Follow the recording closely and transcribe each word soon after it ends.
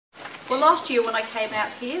Well, last year when I came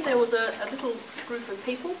out here, there was a little group of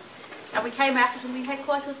people, and we came out and we had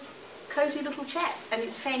quite a cosy little chat, and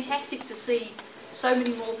it's fantastic to see so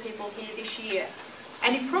many more people here this year.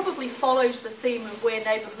 And it probably follows the theme of where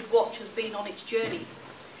Neighbourhood Watch has been on its journey.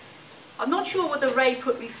 I'm not sure whether Ray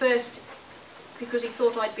put me first because he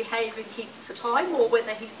thought I'd behave and keep to time, or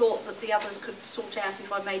whether he thought that the others could sort out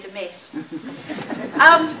if I made a mess.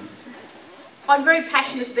 I'm very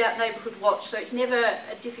passionate about Neighbourhood Watch, so it's never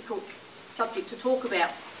a difficult subject to talk about.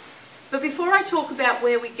 But before I talk about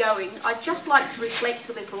where we're going, I'd just like to reflect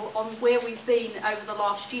a little on where we've been over the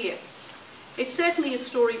last year. It's certainly a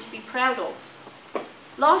story to be proud of.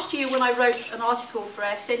 Last year, when I wrote an article for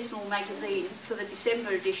our Sentinel magazine for the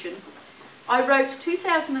December edition, I wrote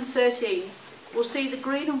 2013 will see the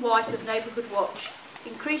green and white of Neighbourhood Watch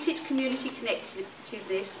increase its community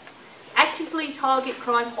connectiveness, actively target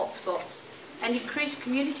crime hotspots, and increase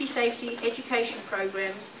community safety education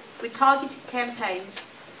programs with targeted campaigns,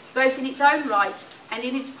 both in its own right and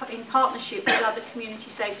in partnership with other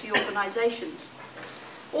community safety organisations.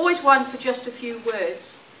 Always one for just a few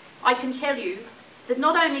words, I can tell you that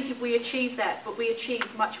not only did we achieve that, but we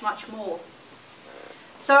achieved much, much more.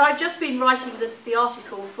 So I've just been writing the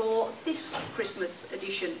article for this Christmas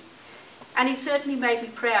edition, and it certainly made me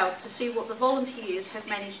proud to see what the volunteers have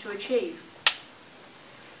managed to achieve.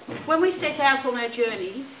 When we set out on our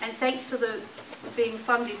journey, and thanks to the being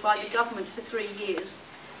funded by the government for 3 years,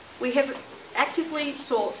 we have actively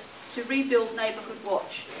sought to rebuild Neighbourhood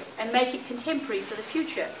Watch and make it contemporary for the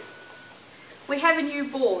future. We have a new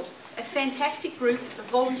board, a fantastic group of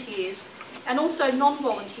volunteers and also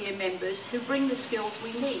non-volunteer members who bring the skills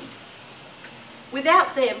we need.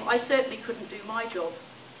 Without them, I certainly couldn't do my job.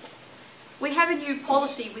 We have a new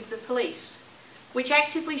policy with the police, which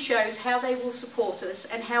actively shows how they will support us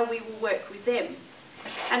and how we will work with them.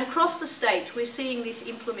 And across the state, we're seeing this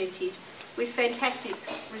implemented with fantastic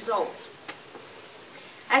results.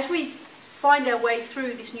 As we find our way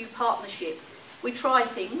through this new partnership, we try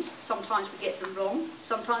things. Sometimes we get them wrong,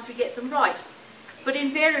 sometimes we get them right. But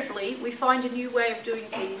invariably, we find a new way of doing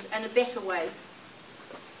things and a better way.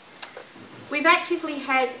 We've actively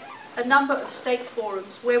had a number of state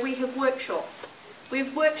forums where we have workshopped.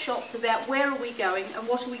 We've workshopped about where are we going and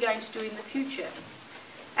what are we going to do in the future.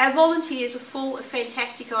 Our volunteers are full of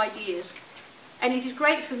fantastic ideas, and it is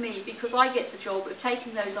great for me because I get the job of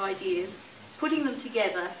taking those ideas, putting them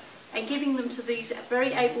together and giving them to these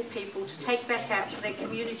very able people to take back out to their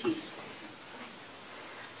communities.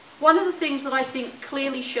 One of the things that I think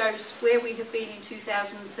clearly shows where we have been in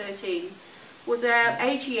 2013 was our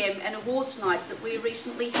AGM and awards night that we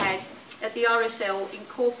recently had at the RSL in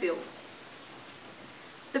Caulfield.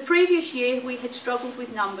 The previous year we had struggled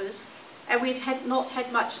with numbers and we had not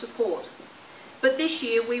had much support, but this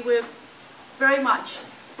year we were very much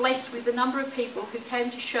blessed with the number of people who came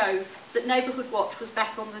to show that Neighbourhood Watch was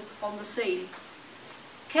back on the scene.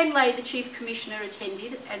 Ken Lay, the Chief Commissioner,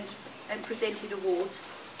 attended and presented awards.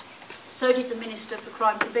 So did the Minister for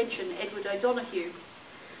Crime Prevention, Edward O'Donoghue.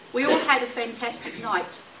 We all had a fantastic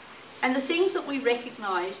night, and the things that we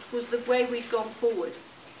recognised was the way we'd gone forward.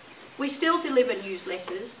 We still deliver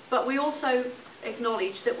newsletters, but we also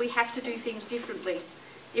acknowledge that we have to do things differently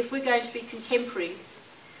if we're going to be contemporary.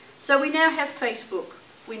 So we now have Facebook,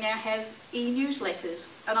 we now have e-newsletters,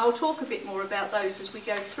 and I'll talk a bit more about those as we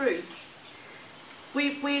go through.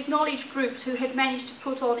 We acknowledge groups who had managed to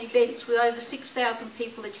put on events with over 6,000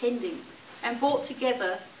 people attending and brought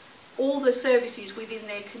together all the services within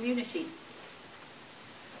their community.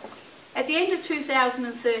 At the end of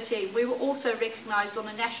 2013, we were also recognised on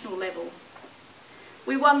a national level.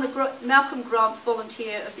 We won the Malcolm Grant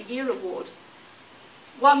Volunteer of the Year Award,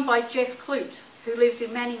 won by Jeff Clute, who lives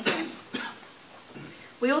in Manningham.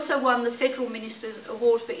 We also won the Federal Minister's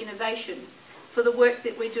Award for Innovation for the work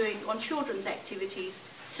that we're doing on children's activities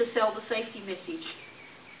to sell the safety message.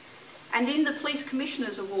 And in the Police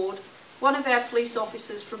Commissioner's Award, one of our police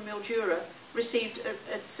officers from Mildura received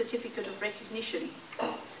a certificate of recognition.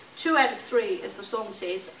 2 out of 3, as the song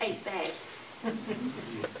says, ain't bad.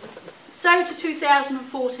 So to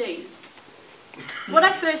 2014. When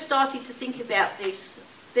I first started to think about this,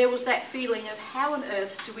 there was that feeling of how on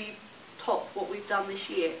earth do we top what we've done this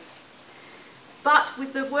year? But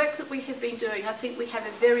with the work that we have been doing, I think we have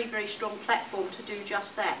a very, very strong platform to do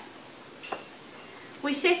just that.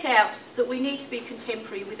 We set out that we need to be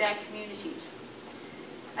contemporary with our communities.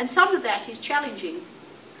 And some of that is challenging.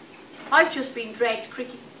 I've just been dragged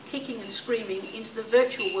kicking and screaming into the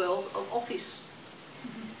virtual world of office.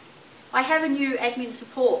 I have a new admin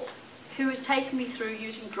support who has taken me through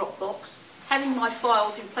using Dropbox, having my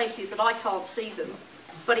files in places that I can't see them,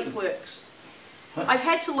 but it works. I've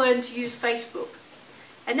had to learn to use Facebook,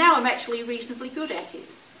 and now I'm actually reasonably good at it,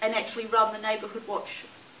 and actually run the Neighbourhood Watch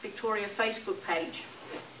Victoria Facebook page.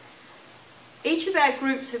 Each of our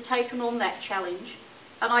groups have taken on that challenge,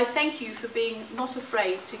 and I thank you for being not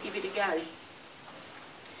afraid to give it a go.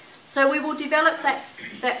 So we will develop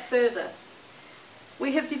that further.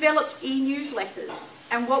 We have developed e-newsletters,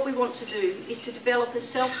 and what we want to do is to develop a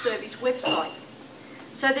self-service website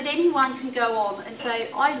so that anyone can go on and say,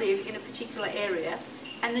 I live in a particular area,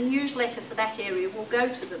 and the newsletter for that area will go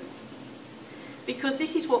to them. Because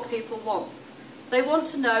this is what people want. They want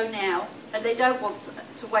to know now, and they don't want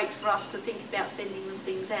to wait for us to think about sending them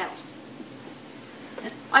things out.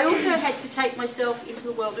 I also had to take myself into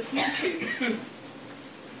the world of YouTube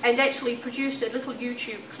and actually produced a little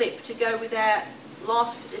YouTube clip to go with our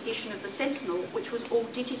last edition of the Sentinel, which was all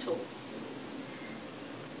digital.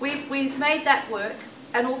 We've made that work,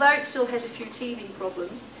 and although it still has a few teething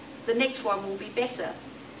problems, the next one will be better.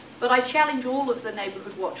 But I challenge all of the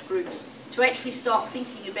Neighbourhood Watch groups to actually start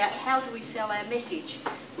thinking about how do we sell our message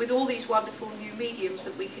with all these wonderful new mediums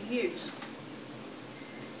that we can use.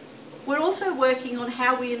 We're also working on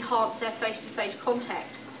how we enhance our face-to-face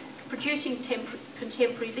contact, producing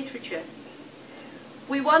contemporary literature.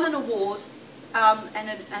 We won an award and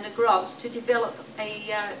a grant to develop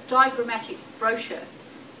a diagrammatic brochure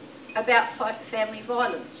about family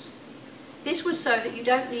violence. This was so that you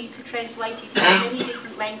don't need to translate it into many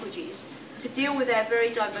different languages to deal with our very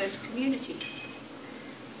diverse community.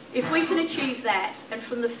 If we can achieve that, and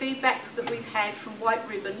from the feedback that we've had from White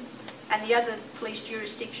Ribbon and the other police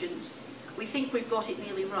jurisdictions, we think we've got it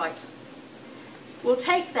nearly right. We'll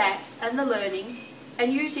take that and the learning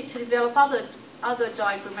and use it to develop other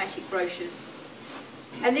diagrammatic brochures.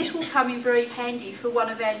 And this will come in very handy for one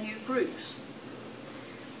of our new groups.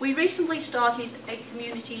 We recently started a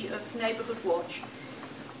community of Neighbourhood Watch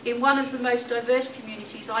in one of the most diverse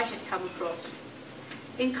communities I had come across.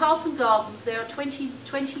 In Carlton Gardens there are 20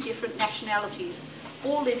 different nationalities,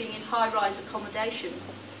 all living in high-rise accommodation.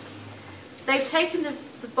 They've taken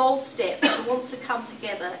the bold step to want to come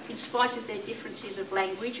together in spite of their differences of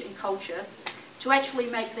language and culture to actually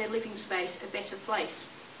make their living space a better place.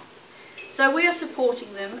 So we are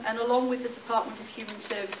supporting them, and along with the Department of Human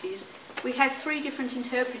Services, we have 3 different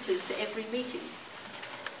interpreters to every meeting.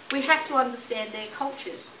 We have to understand their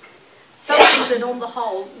cultures. Something that on the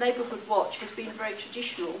whole, Neighbourhood Watch has been very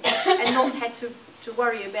traditional and not had to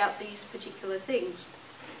worry about these particular things.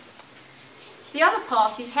 The other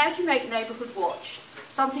part is, how do you make Neighbourhood Watch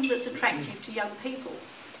something that's attractive to young people?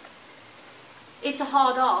 It's a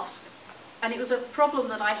hard ask, and it was a problem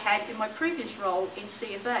that I had in my previous role in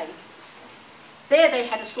CFA. There they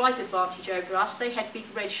had a slight advantage over us. They had big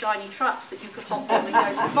red shiny trucks that you could hop on and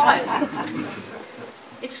go to fires.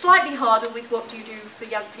 It's slightly harder with what do you do for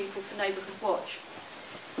young people for Neighbourhood Watch.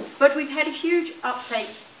 But we've had a huge uptake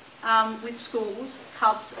with schools,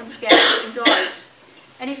 cubs and scouts and guides.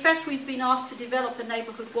 And in fact we've been asked to develop a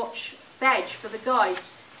Neighbourhood Watch badge for the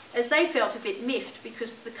guides, as they felt a bit miffed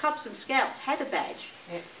because the cubs and scouts had a badge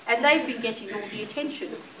and they've been getting all the attention.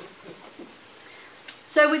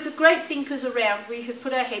 So with the great thinkers around, we have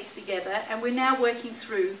put our heads together, and we're now working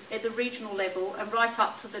through at the regional level and right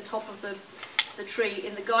up to the top of the tree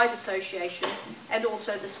in the Guide Association and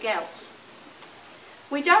also the Scouts.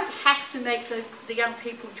 We don't have to make the young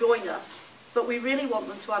people join us, but we really want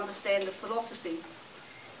them to understand the philosophy.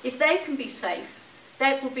 If they can be safe,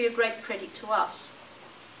 that will be a great credit to us.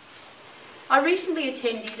 I recently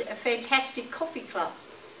attended a fantastic coffee club.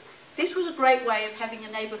 This was a great way of having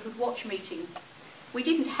a Neighbourhood Watch meeting. We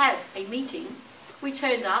didn't have a meeting. We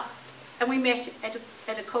turned up and we met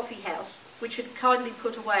at a coffee house which had kindly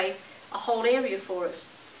put away a whole area for us.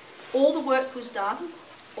 All the work was done,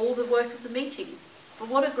 all the work of the meeting. But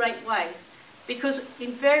what a great way, because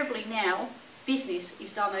invariably now business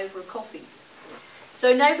is done over a coffee.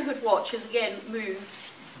 So Neighbourhood Watch has again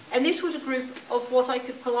moved, and this was a group of what I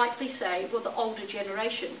could politely say were the older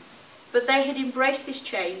generation, but they had embraced this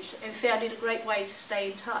change and found it a great way to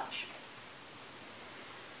stay in touch.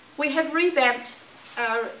 We have revamped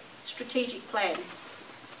our strategic plan.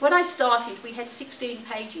 When I started, we had 16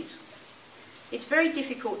 pages. It's very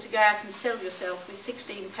difficult to go out and sell yourself with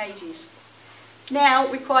 16 pages. Now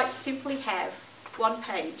we quite simply have 1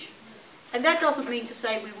 page. And that doesn't mean to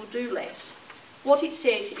say we will do less. What it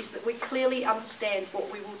says is that we clearly understand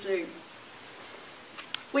what we will do.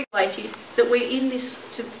 We're related that we're in this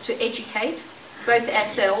to educate both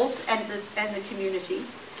ourselves and the community.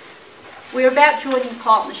 We're about joining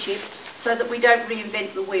partnerships so that we don't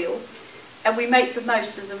reinvent the wheel and we make the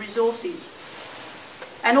most of the resources.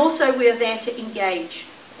 And also we're there to engage.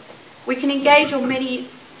 We can engage on many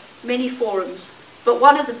forums. But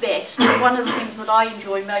one of the best, and one of the things that I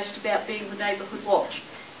enjoy most about being the Neighbourhood Watch,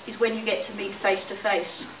 is when you get to meet face to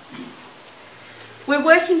face. We're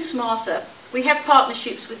working smarter. We have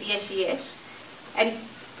partnerships with the SES, and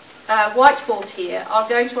Whitehorse here are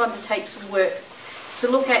going to undertake some work to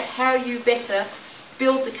look at how you better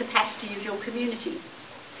build the capacity of your community.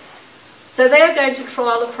 So they're going to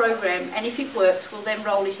trial a program, and if it works, we'll then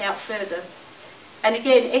roll it out further. And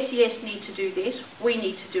again, SES need to do this, we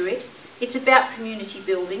need to do it. It's about community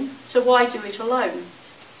building, so why do it alone?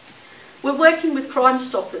 We're working with Crime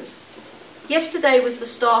Stoppers. Yesterday was the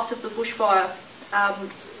start of the bushfire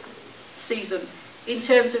season in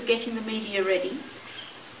terms of getting the media ready.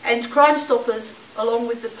 And Crime Stoppers, along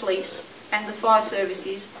with the police and the fire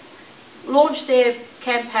services, launched their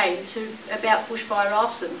campaign about bushfire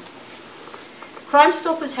arson. Crime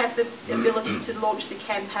Stoppers have the ability to launch the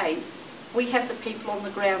campaign. We have the people on the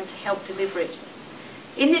ground to help deliver it.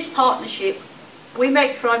 In this partnership, we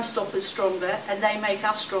make Crime Stoppers stronger and they make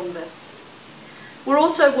us stronger. We're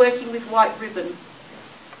also working with White Ribbon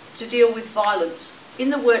to deal with violence in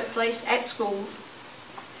the workplace, at schools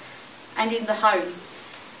and in the home.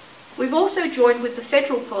 We've also joined with the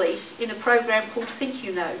Federal Police in a program called Think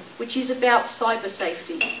You Know, which is about cyber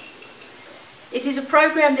safety. It is a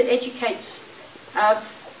program that educates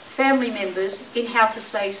family members in how to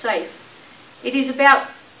stay safe. It is about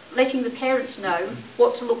letting the parents know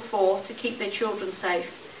what to look for to keep their children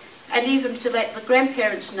safe, and even to let the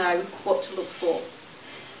grandparents know what to look for.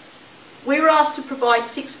 We were asked to provide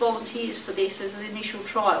 6 volunteers for this as an initial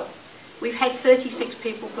trial. We've had 36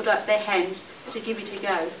 people put up their hands to give it a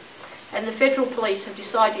go, and the Federal Police have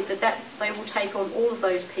decided that they will take on all of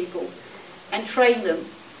those people and train them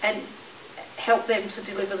and help them to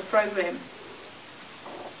deliver the program.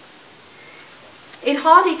 In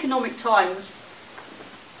hard economic times,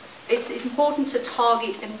 it's important to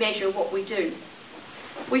target and measure what we do.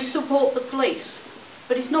 We support the police,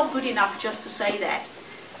 but it's not good enough just to say that.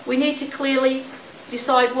 We need to clearly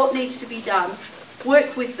decide what needs to be done,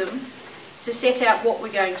 work with them to set out what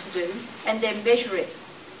we're going to do, and then measure it.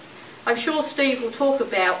 I'm sure Steve will talk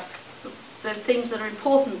about the things that are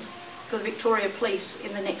important for the Victoria Police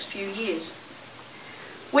in the next few years.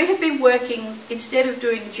 We have been working, instead of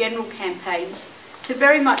doing general campaigns, to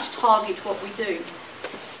very much target what we do.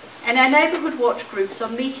 And our Neighbourhood Watch groups are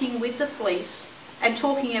meeting with the police and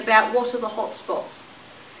talking about what are the hot spots,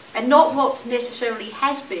 and not what necessarily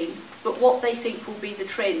has been, but what they think will be the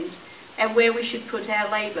trends and where we should put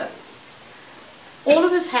our labour. All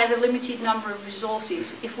of us have a limited number of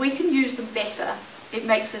resources. If we can use them better, it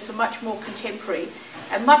makes us a much more contemporary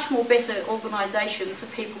and much more better organisation for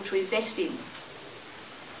people to invest in.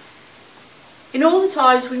 In all the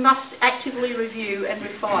times, we must actively review and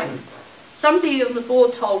refine. Somebody on the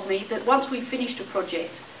board told me that once we've finished a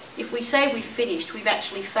project, if we say we've finished, we've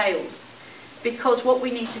actually failed, because what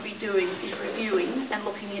we need to be doing is reviewing and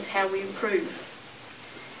looking at how we improve.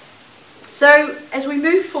 So as we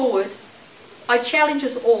move forward, I challenge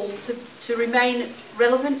us all to remain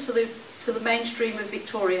relevant to the mainstream of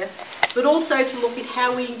Victoria, but also to look at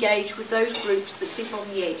how we engage with those groups that sit on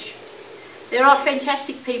the edge. There are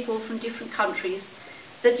fantastic people from different countries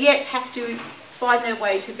that yet have to find their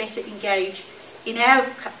way to better engage in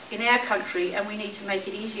our country, and we need to make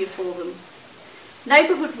it easier for them.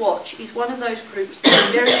 Neighbourhood Watch is one of those groups that is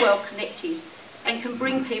very well connected and can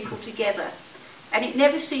bring people together, and it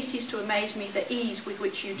never ceases to amaze me the ease with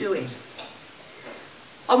which you do it.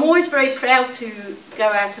 I'm always very proud to go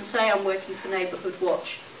out and say I'm working for Neighbourhood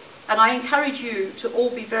Watch, and I encourage you to all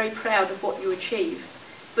be very proud of what you achieve,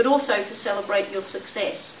 but also to celebrate your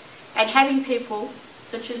success. And having people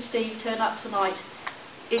such as Steve turn up tonight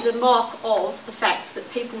is a mark of the fact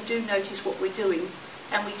that people do notice what we're doing,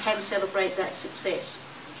 and we can celebrate that success.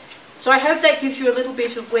 So I hope that gives you a little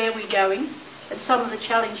bit of where we're going and some of the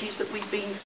challenges that we've been through.